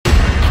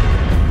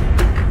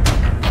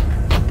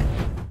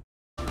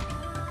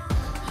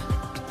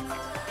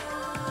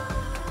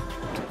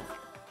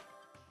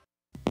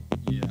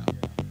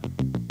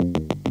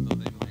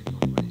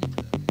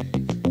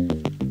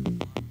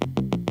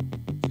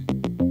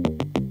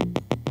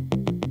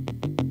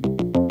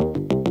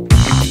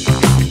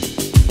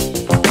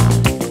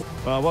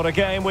Well, what a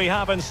game we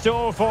have in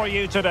store for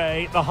you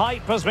today. The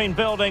hype has been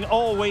building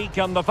all week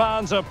and the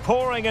fans are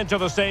pouring into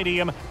the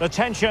stadium. The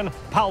tension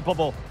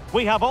palpable.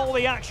 We have all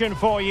the action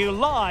for you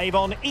live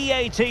on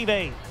EA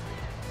TV.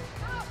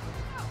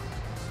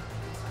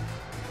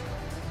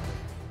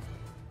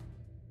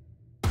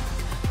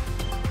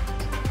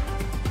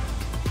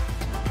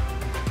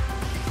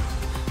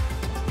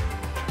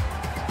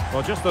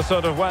 Well, just the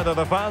sort of weather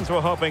the fans were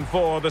hoping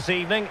for this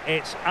evening.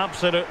 It's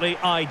absolutely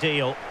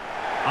ideal.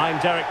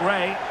 I'm Derek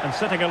Ray, and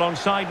sitting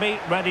alongside me,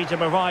 ready to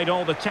provide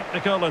all the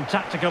technical and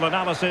tactical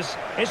analysis,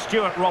 is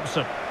Stuart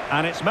Robson.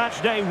 And it's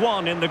match day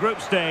 1 in the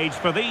group stage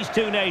for these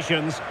two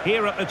nations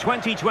here at the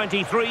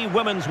 2023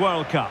 Women's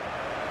World Cup.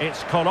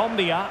 It's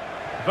Colombia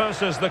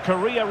versus the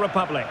Korea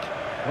Republic.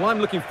 Well, I'm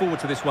looking forward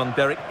to this one,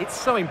 Derek. It's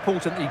so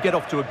important that you get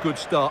off to a good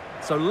start.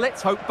 So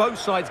let's hope both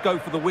sides go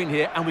for the win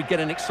here and we get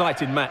an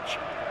exciting match.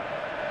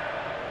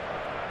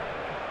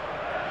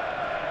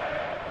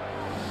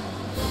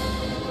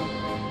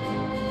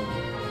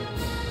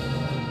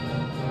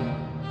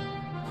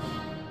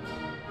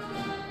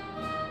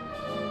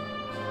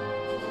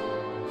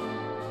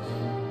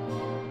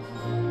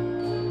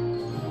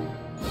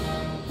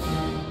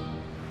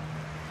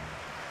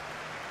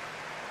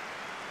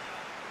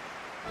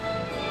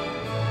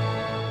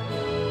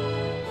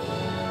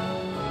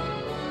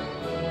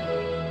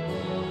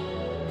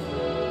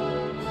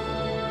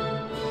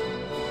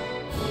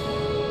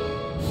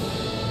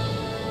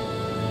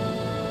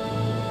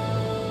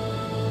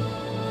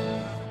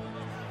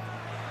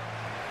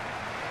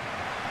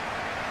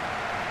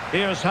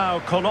 Here's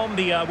how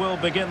Colombia will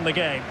begin the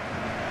game.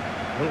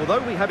 Well, although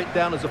we have it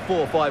down as a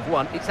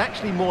 4-5-1, it's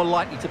actually more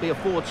likely to be a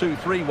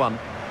 4-2-3-1.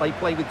 They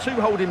play with 2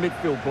 holding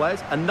midfield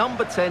players, a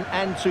number 10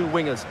 and 2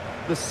 wingers.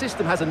 The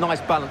system has a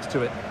nice balance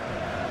to it.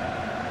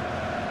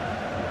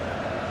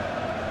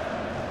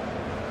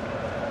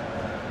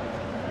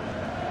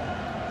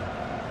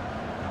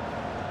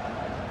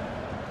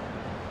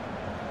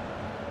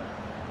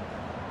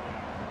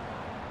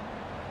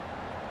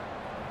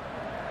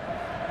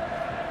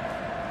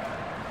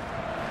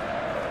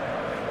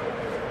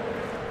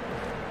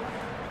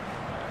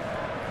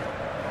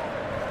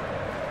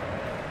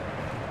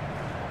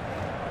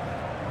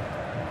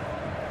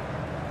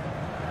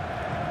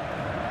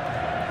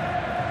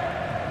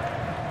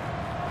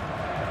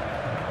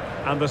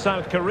 And the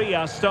South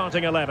Korea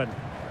starting 11.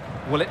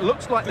 Well, it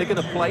looks like they're going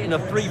to play in a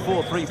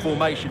 3-4-3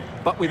 formation,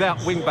 but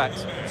without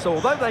wing-backs. So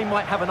although they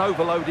might have an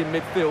overload in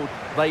midfield,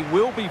 they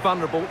will be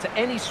vulnerable to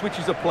any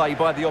switches of play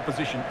by the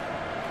opposition.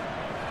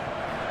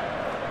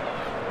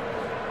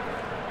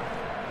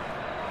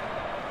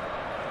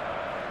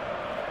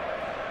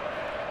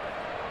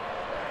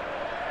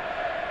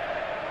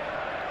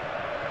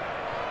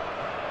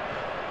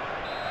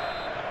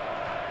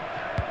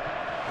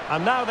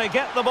 And now they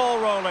get the ball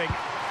rolling.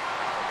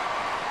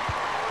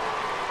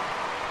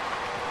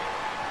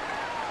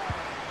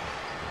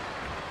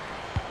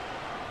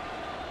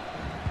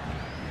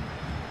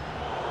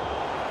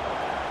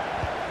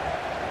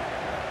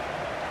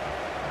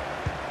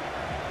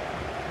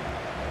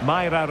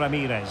 Mayra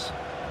Ramirez.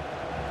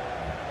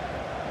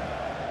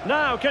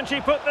 Now, can she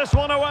put this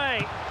one away?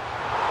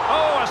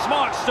 Oh, a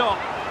smart stop.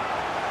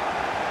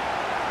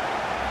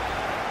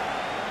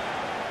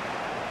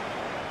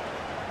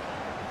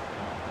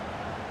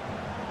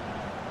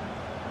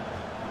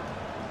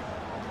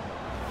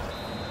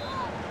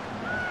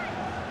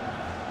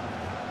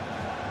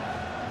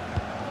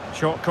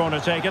 Short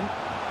corner taken.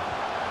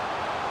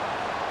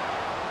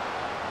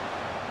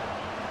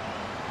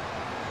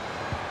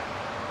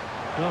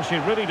 Well, she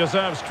really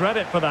deserves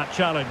credit for that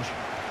challenge.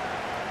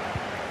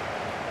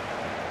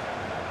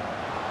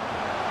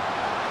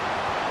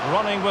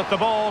 Running with the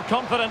ball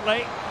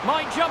confidently.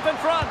 Might jump in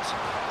front.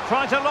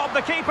 Trying to lob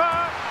the keeper.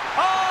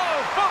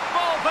 Oh,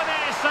 football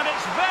finesse at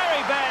its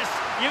very best.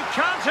 You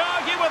can't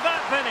argue with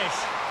that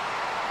finish.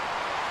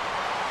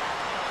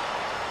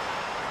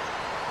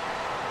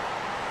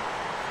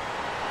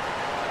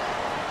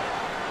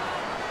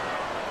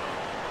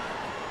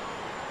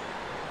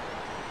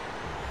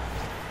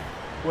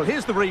 Well,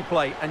 here's the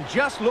replay, and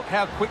just look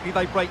how quickly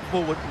they break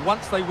forward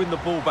once they win the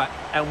ball back.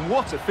 And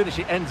what a finish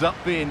it ends up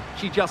being.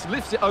 She just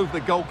lifts it over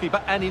the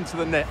goalkeeper and into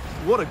the net.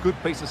 What a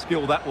good piece of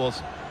skill that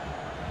was.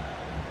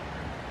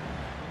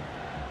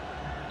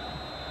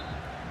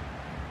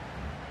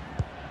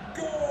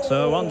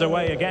 So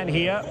underway again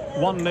here.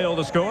 1-0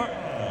 the score.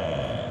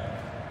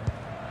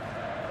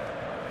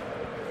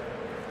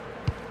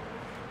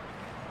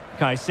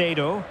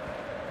 Caicedo.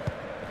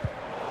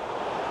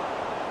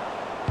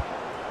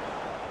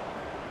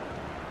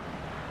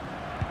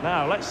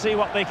 Now, let's see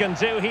what they can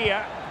do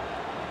here.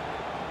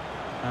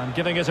 And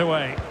giving it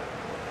away.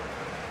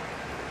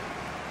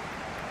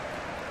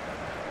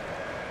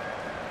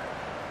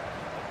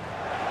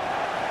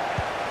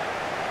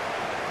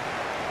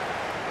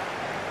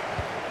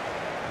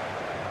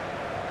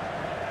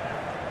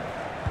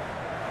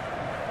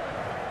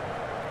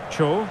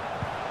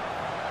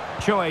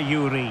 Choi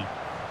Yuri.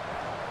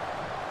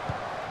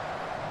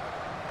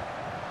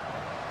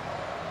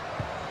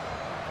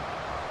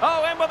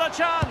 Oh,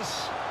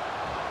 chance.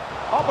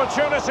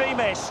 Opportunity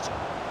missed.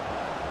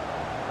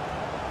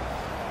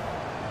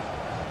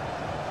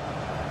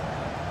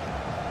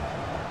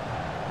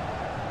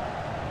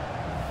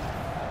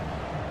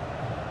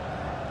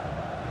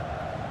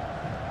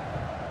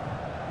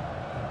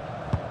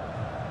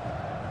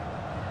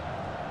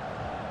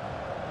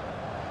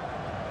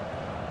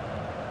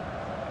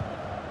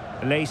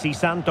 Lacey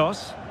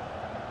Santos.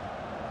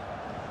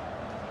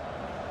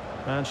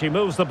 And she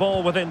moves the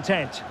ball with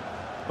intent,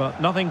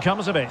 but nothing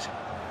comes of it.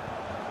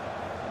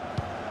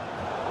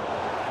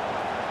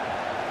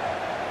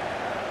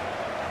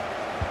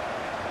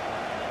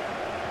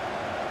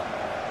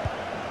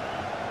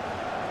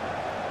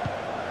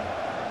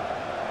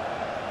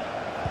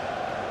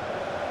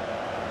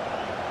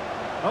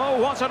 Oh,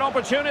 what an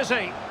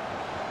opportunity.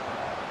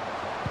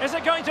 Is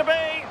it going to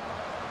be?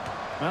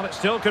 Well, it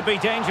still could be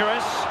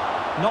dangerous.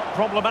 Not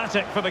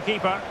problematic for the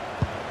keeper.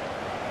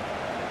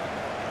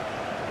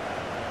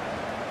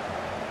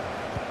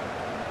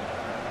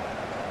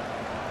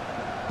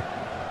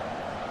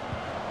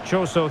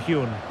 Cho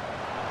So-hyun.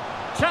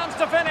 Chance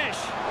to finish.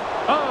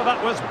 Oh,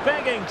 that was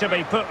begging to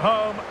be put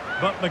home,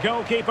 but the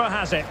goalkeeper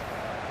has it.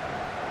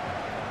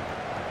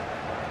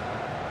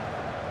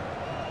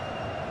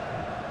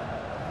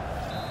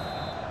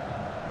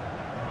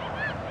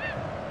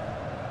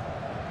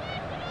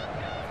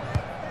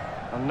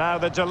 And now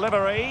the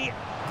delivery.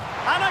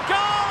 And a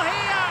goal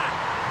here!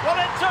 Well,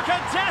 it took a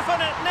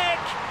definite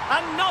nick,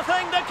 and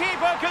nothing the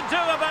keeper could do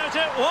about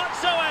it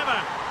whatsoever.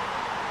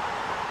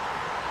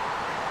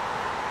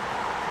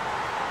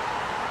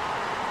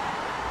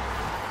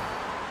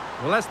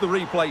 Well, as the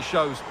replay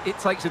shows, it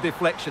takes a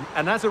deflection,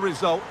 and as a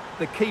result,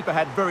 the keeper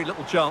had very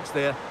little chance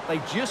there. They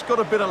just got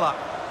a bit of luck.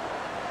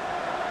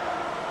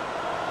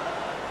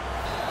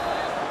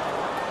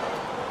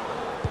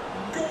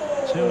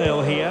 Goal!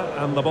 2-0 here,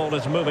 and the ball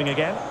is moving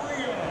again.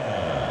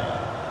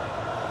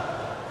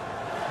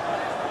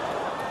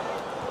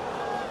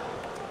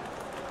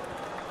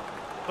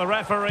 The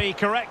referee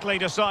correctly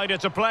decided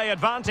to play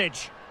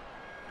advantage.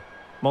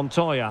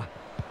 Montoya.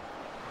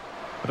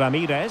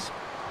 Ramirez.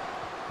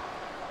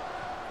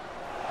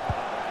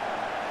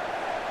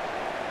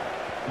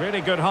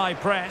 Really good high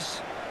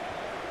press.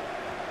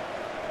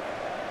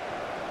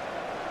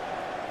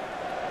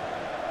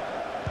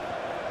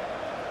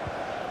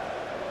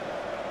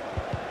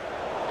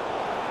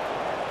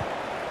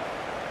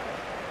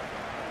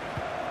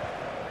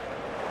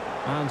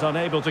 And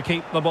unable to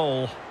keep the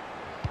ball.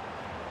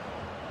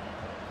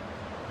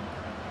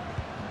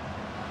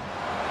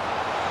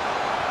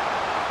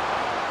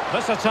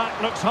 This attack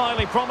looks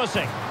highly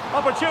promising.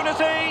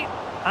 Opportunity!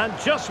 And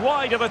just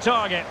wide of the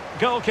target.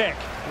 Goal kick.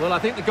 Well, I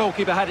think the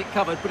goalkeeper had it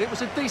covered, but it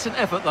was a decent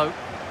effort, though.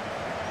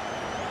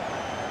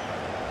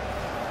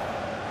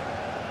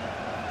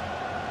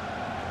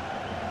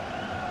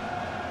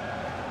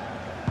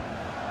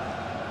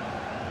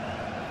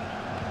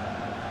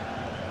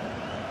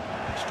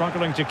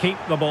 Struggling to keep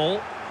the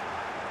ball.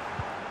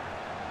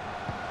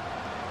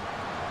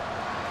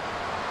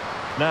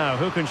 Now,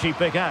 who can she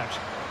pick out?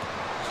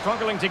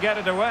 Struggling to get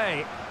it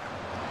away.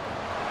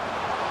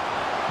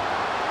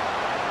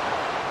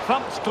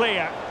 Thumped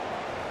clear.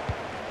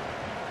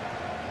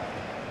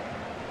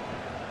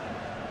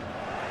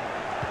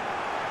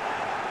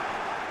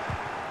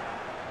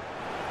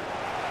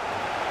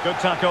 Good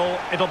tackle.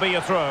 It'll be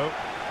a throw.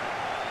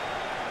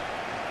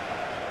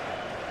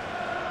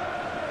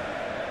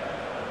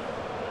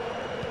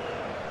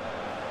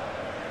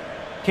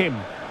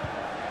 Kim.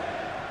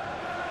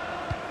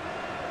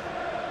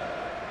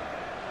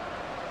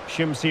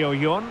 Shim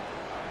Seo-yeon.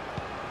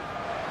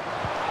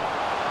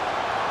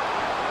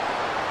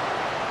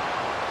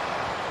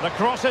 The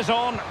cross is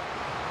on.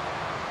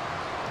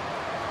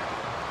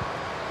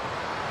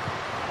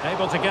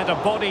 Able to get a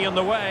body in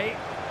the way.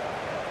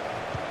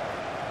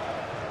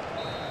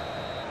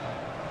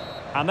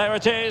 And there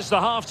it is, the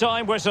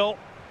half-time whistle.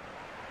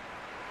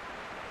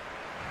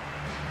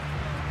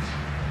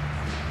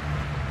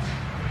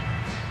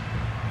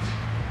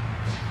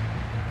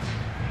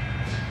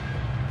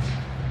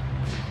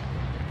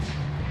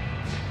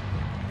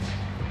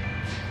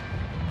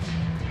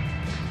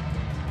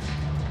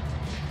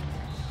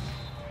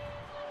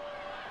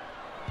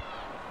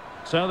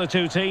 So the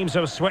two teams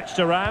have switched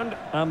around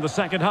and the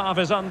second half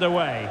is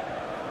underway.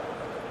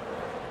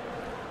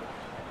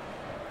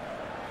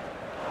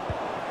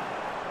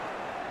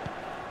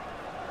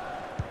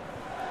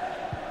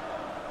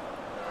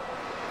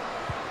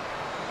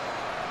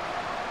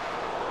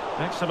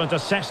 Excellent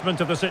assessment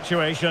of the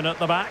situation at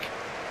the back.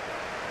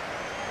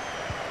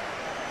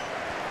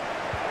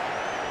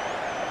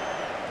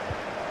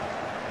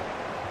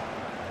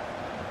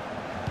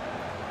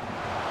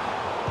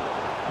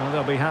 Well,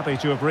 they'll be happy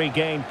to have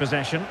regained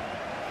possession.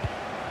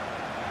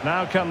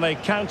 Now can they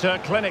counter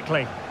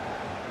clinically?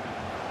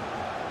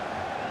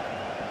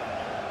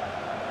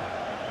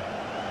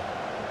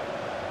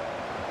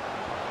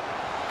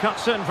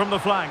 Cuts in from the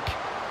flank.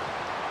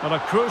 And a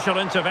crucial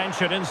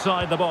intervention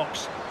inside the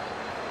box.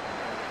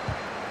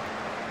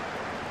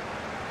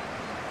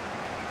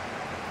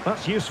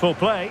 That's useful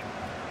play.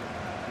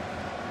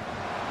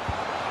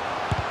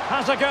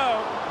 Has a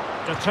go.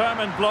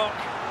 Determined block.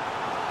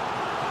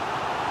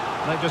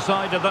 They've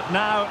decided that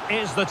now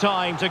is the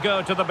time to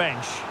go to the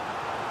bench.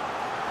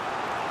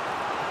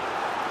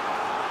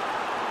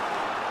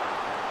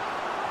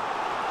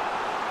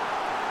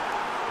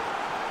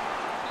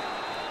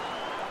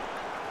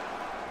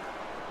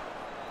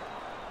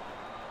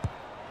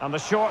 And the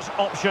short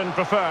option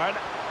preferred.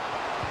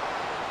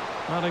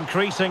 Not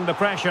increasing the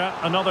pressure.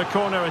 Another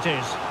corner it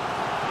is.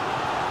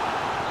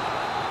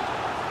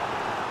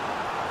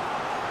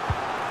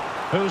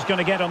 Who's going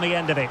to get on the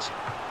end of it?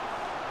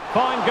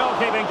 Fine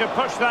goalkeeping to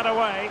push that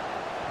away.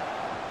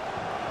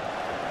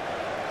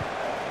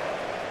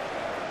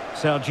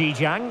 Seo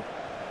Ji-jiang.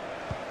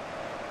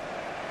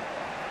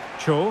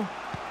 Cho.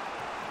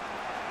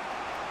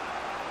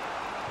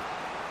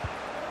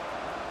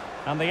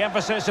 And the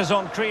emphasis is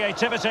on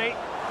creativity.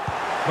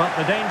 But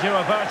the danger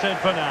averted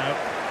for now.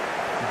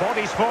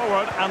 Bodies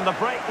forward and the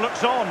break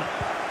looks on.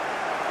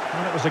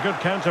 And it was a good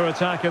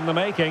counter-attack in the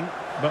making,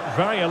 but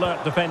very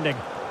alert defending.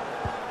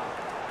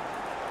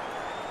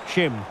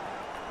 Shim.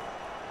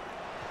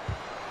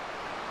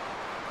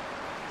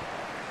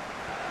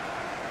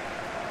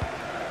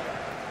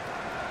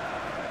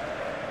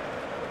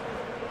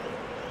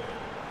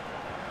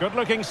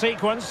 Good-looking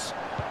sequence.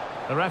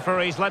 The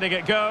referee's letting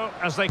it go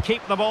as they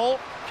keep the ball.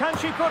 Can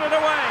she put it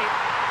away?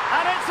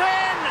 And it's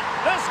in!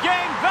 This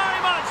game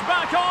very much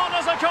back on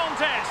as a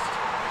contest.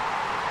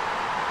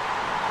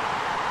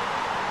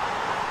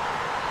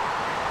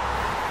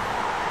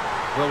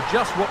 Well,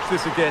 just watch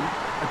this again.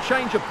 A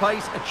change of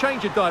pace, a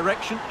change of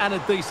direction, and a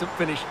decent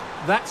finish.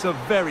 That's a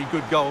very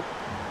good goal.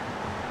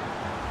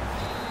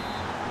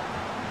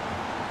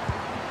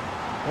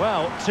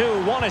 Well,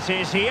 2-1 it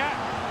is here.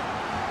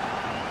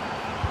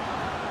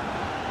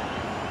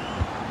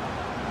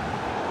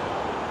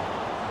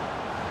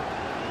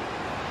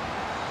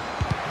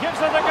 Gives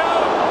it a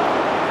go.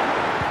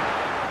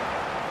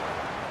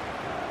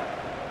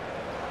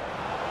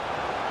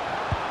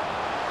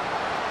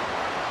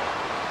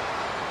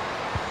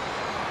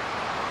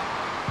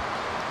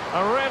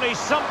 A really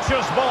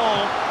sumptuous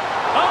ball.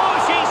 Oh,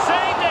 she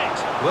saved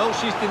it! Well,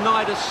 she's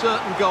denied a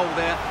certain goal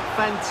there.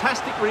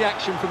 Fantastic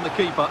reaction from the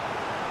keeper.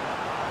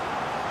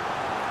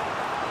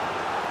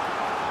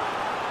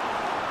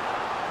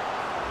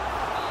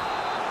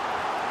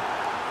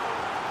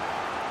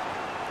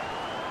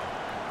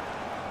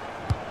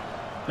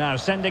 Now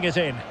sending it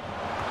in.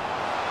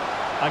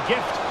 A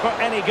gift for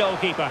any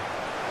goalkeeper.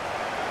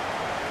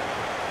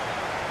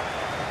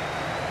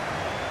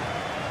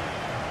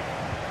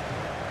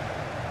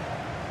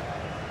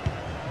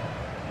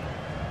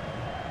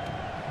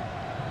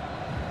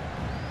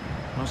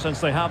 Well,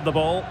 since they have the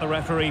ball, the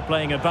referee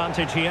playing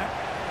advantage here.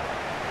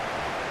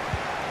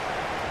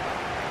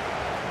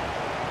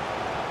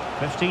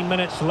 15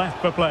 minutes left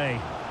for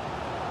play.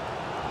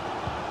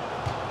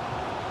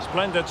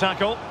 Splendid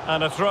tackle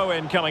and a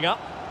throw-in coming up.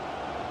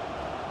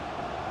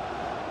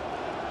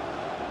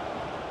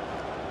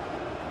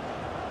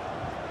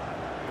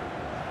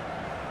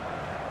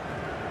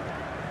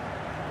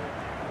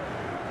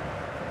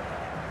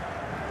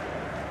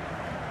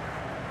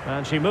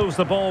 And she moves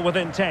the ball with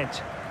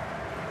intent.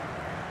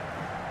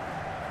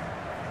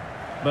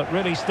 But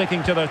really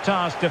sticking to their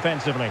task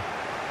defensively.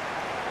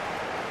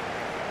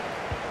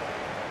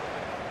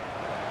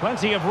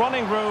 Plenty of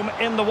running room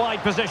in the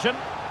wide position.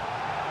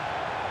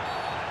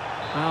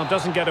 Well,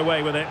 doesn't get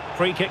away with it.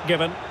 Free kick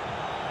given.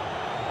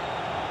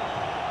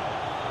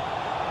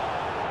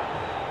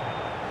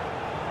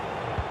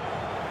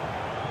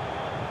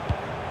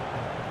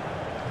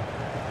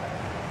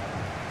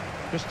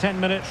 Just 10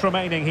 minutes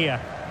remaining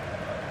here.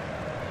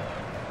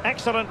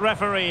 Excellent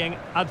refereeing,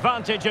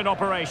 advantage in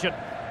operation.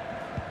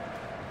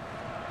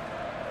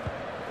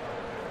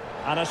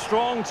 And a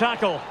strong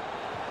tackle.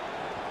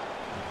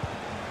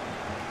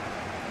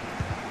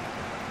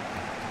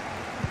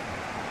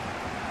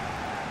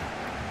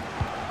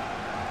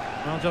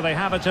 Well, do they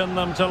have it in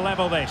them to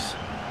level this?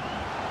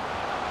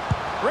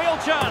 Real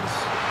chance.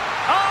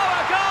 Oh,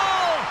 a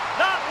goal!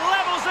 That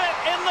levels it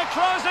in the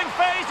closing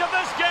phase of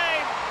this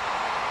game.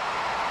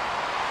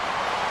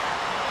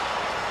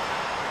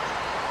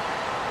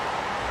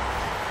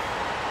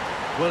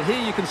 Well,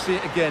 here you can see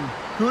it again.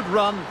 Good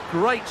run,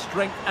 great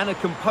strength, and a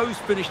composed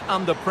finish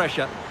under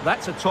pressure.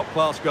 That's a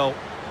top-class goal.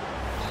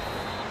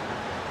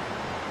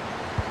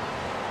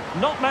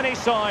 Not many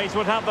sides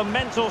would have the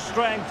mental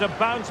strength to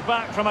bounce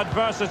back from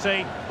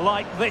adversity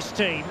like this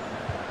team.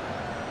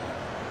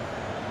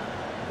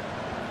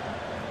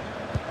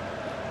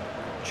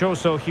 Cho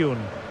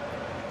So-hyun.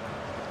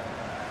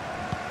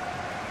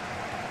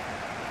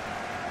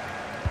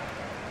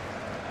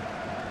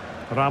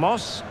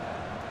 Ramos.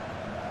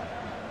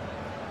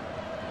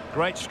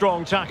 Great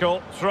strong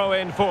tackle, throw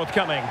in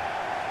forthcoming.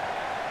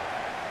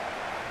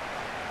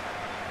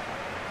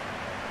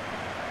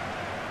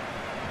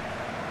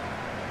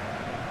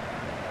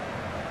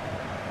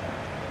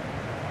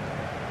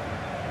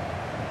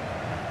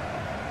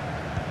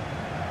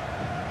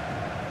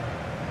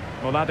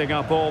 Well, adding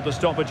up all the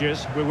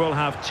stoppages, we will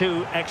have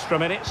 2 extra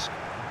minutes.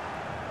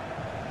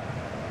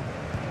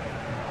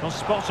 Well,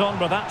 spot on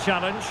with that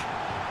challenge.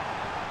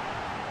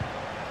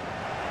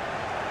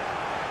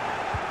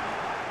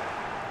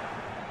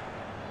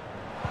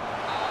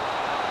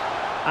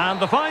 And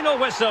the final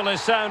whistle is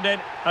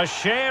sounded. A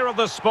share of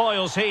the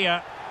spoils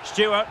here.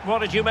 Stuart, what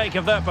did you make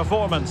of their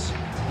performance?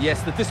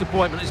 Yes, the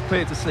disappointment is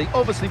clear to see.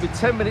 Obviously, with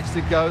 10 minutes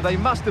to go, they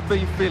must have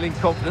been feeling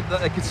confident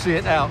that they could see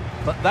it out.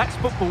 But that's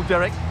football,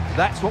 Derek.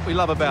 That's what we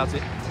love about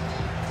it.